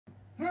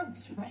throat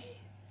spray.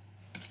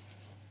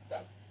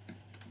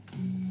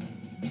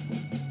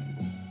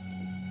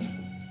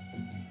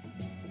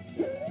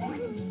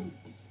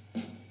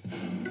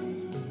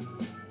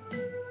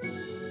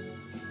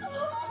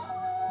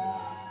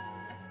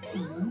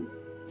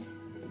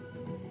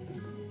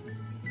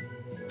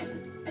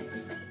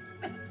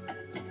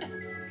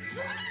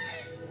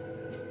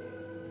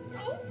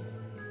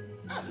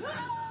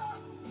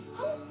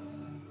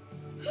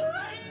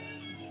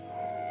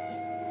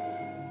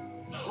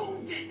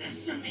 Who did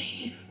this to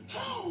me?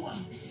 Who?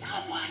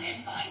 Someone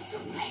is going to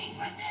pay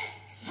for this!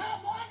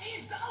 Someone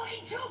is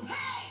going to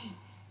pay!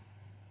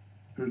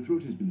 Her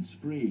throat has been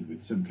sprayed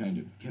with some kind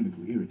of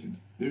chemical irritant.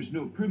 There's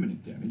no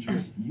permanent damage,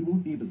 but you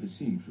won't be able to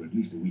sing for at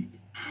least a week.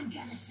 I'm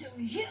gonna sue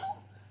you,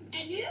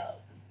 and you,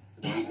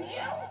 and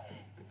you,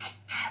 and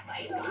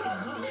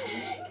everyone!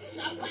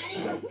 Somebody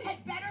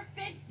had better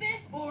fix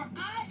this, or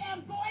I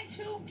am going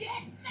to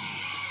get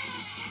mad!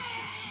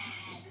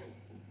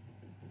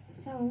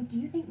 So, do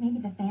you think maybe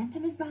the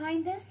Phantom is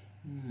behind this?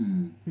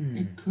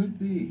 It could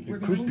be. We're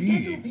behind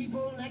schedule,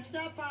 people. Next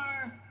up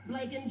are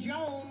Blake and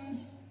Jones.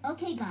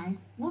 Okay, guys,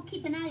 we'll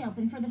keep an eye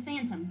open for the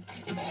Phantom.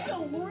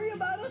 Don't worry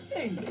about a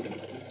thing.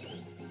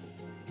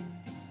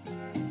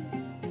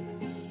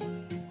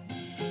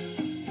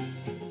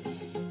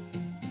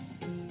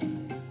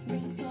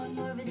 Rainstorm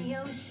over the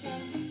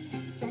ocean,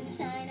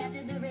 sunshine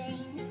after the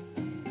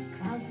rain.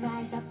 Clouds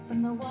rise up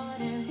from the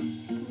water,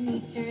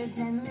 nature's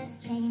endless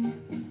chain.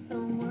 The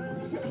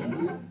world keeps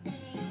on spinning.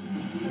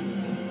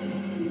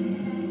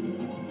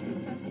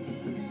 From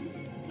season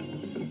to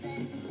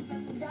season,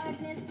 from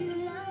darkness to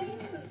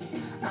light.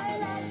 Our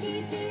lives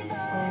keep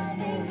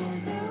evolving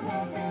through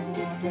hope and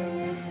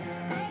despair.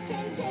 I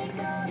can take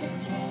all the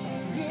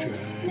changes,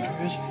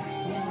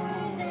 knowing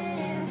you're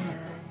there.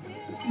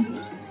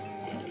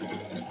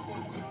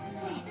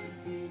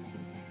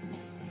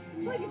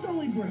 Like it's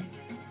only break.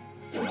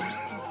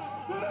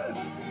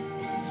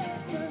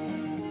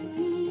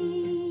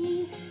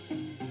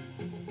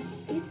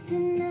 It's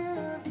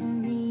enough for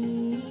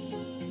me.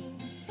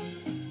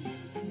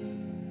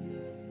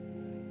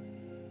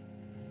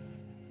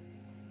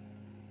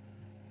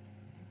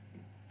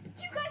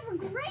 You guys were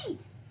great.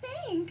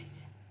 Thanks.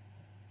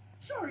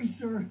 Sorry,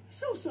 sir.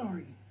 So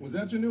sorry. Was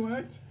that your new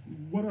act?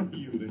 What are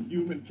you, the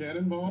human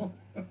cannonball?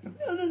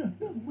 No.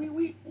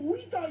 We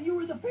thought you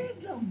were the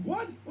Phantom.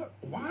 What?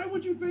 Why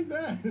would you think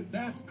that?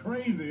 That's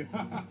crazy.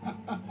 Ah.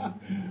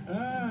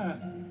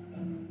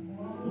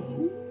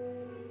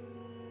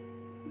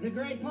 The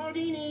Great Paul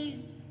Dini.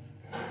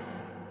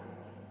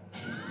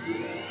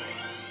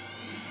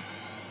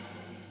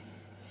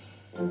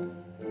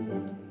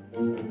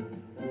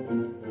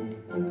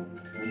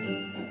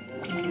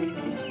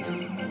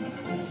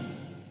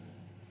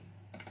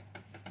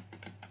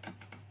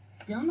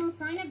 Still no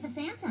sign of the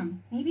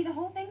Phantom. Maybe the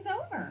whole thing's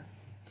over.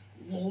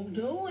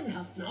 Waldo and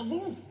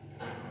Huffnuggle.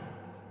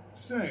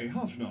 Say,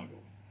 Huffnagel,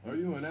 are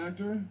you an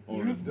actor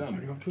or a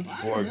dummy?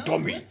 Or a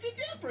dummy. What's the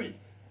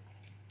difference?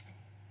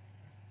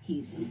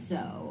 He's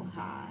so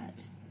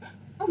hot.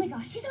 Oh my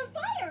gosh, he's on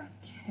fire.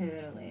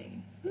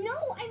 Totally. No,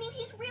 I mean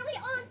he's really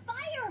on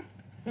fire.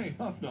 Hey,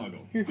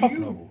 Huffnagel. Here,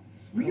 Huffnagel.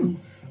 Smell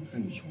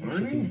something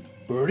burning?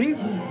 Birding?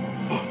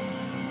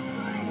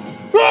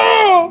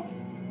 Ah!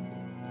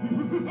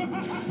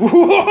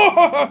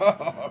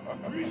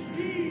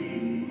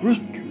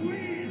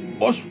 Christine!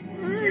 Must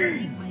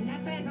Find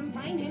that Phantom.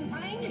 Find him.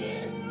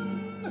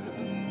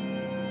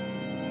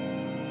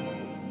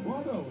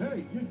 Waldo,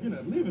 hey, you're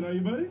not leaving, are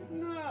you, buddy?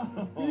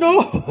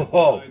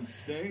 No! I'd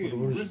stay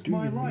and risk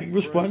my life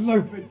Risk for my a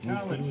life stupid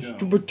talent show.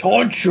 Stupid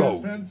talent show.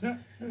 That's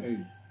hey,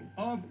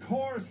 of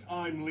course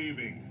I'm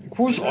leaving. Of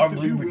course The rest I'm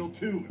of you leaving. will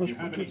too, if you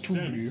have any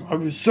sense.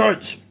 I'm a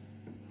sense.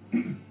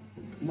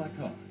 My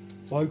car.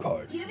 My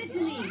card. Give it to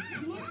me.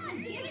 Come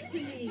on, give it to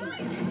me.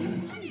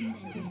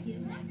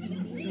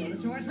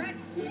 Brontosaurus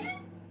Rex.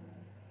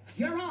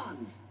 You're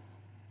on.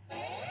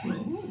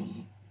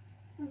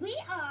 We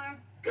are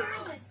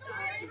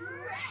Girlosaurus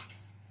Rex.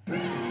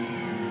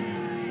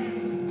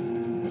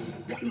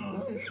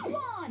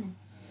 1,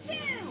 2,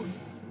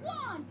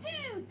 1,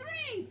 2,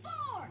 3,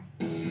 4.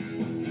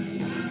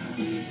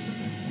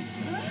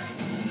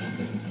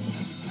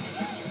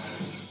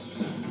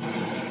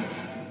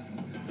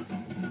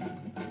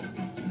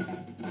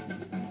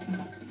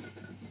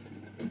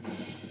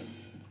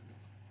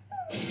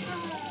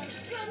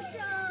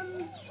 Shum,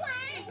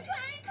 twang,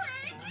 twang,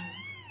 twang.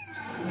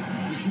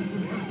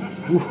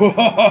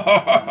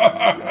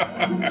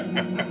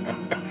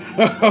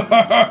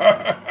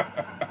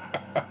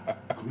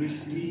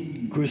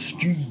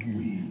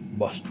 Christine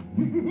must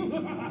win.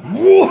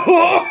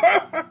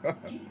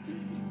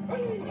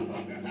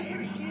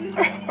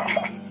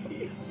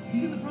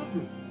 He's in the prop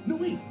room. No,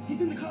 wait.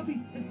 He's in the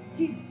coffee.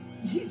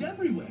 He's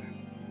everywhere.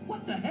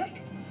 What the heck?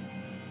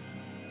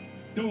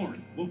 Don't worry,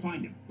 we'll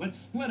find him. Let's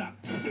split up.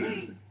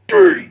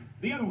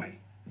 The other way.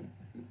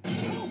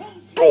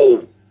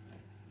 Go!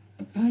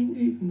 Find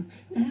him.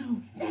 Now.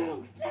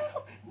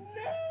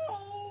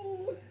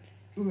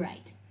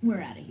 Right,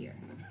 we're out of here.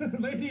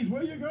 Ladies,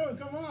 where you go?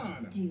 Come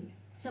on. Dude,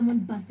 someone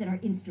busted our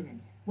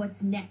instruments.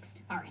 What's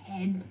next? Our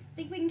heads?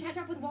 Think we can catch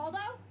up with Waldo?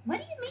 What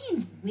do you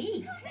mean,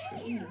 we? Come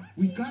in here.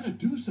 We've got to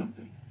do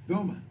something.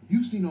 Velma,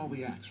 you've seen all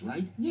the acts,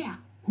 right? Yeah.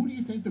 Who do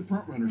you think the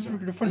front runners are?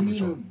 Look at the front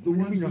ones. Of the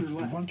ones that are The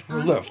left. ones who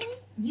are left.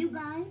 Honestly, you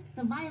guys,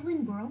 the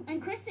violin girl,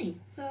 and Chrissy.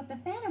 So if the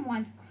Phantom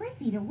wants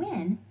Chrissy to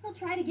win, he'll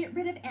try to get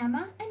rid of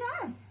Emma and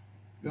us.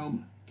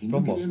 Velma, can you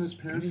Velma, get Emma's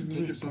parents to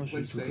take her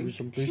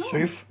someplace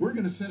safe? We're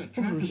going to set a trap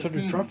We're going to set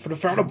a for trap for the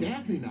the Phantom.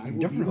 Daphne and I will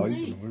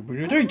Definitely. be We'll be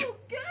the date. Oh,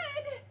 good.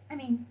 I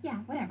mean, yeah,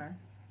 whatever.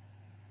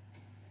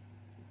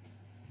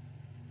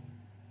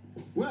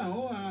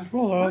 Well,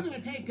 Well, we're going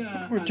to take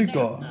a we'll take nap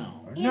a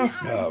now. In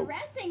nap our now.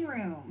 dressing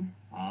room.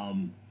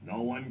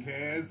 No one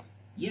cares?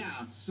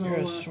 Yeah, so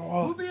Yes,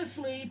 we'll be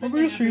asleep we'll and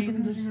be asleep napping,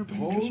 and just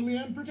napping, totally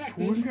unprotected.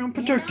 Totally In our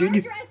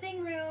unprotected.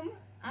 dressing room.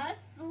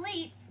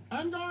 Asleep.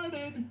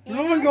 Unguarded. In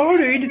our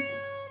Unguarded. dressing room.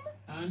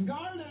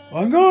 Unguarded.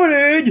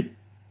 Unguarded.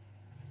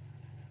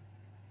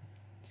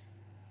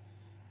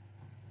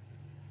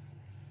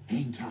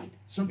 Hang tight.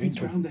 Something's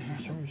bound to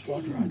happen. Something's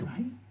bound to happen.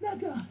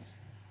 Right? Not us.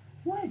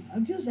 What?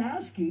 I'm just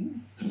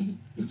asking.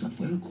 It's a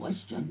fair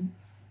question.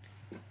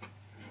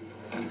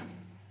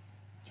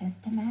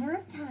 Just a matter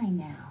of time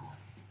now.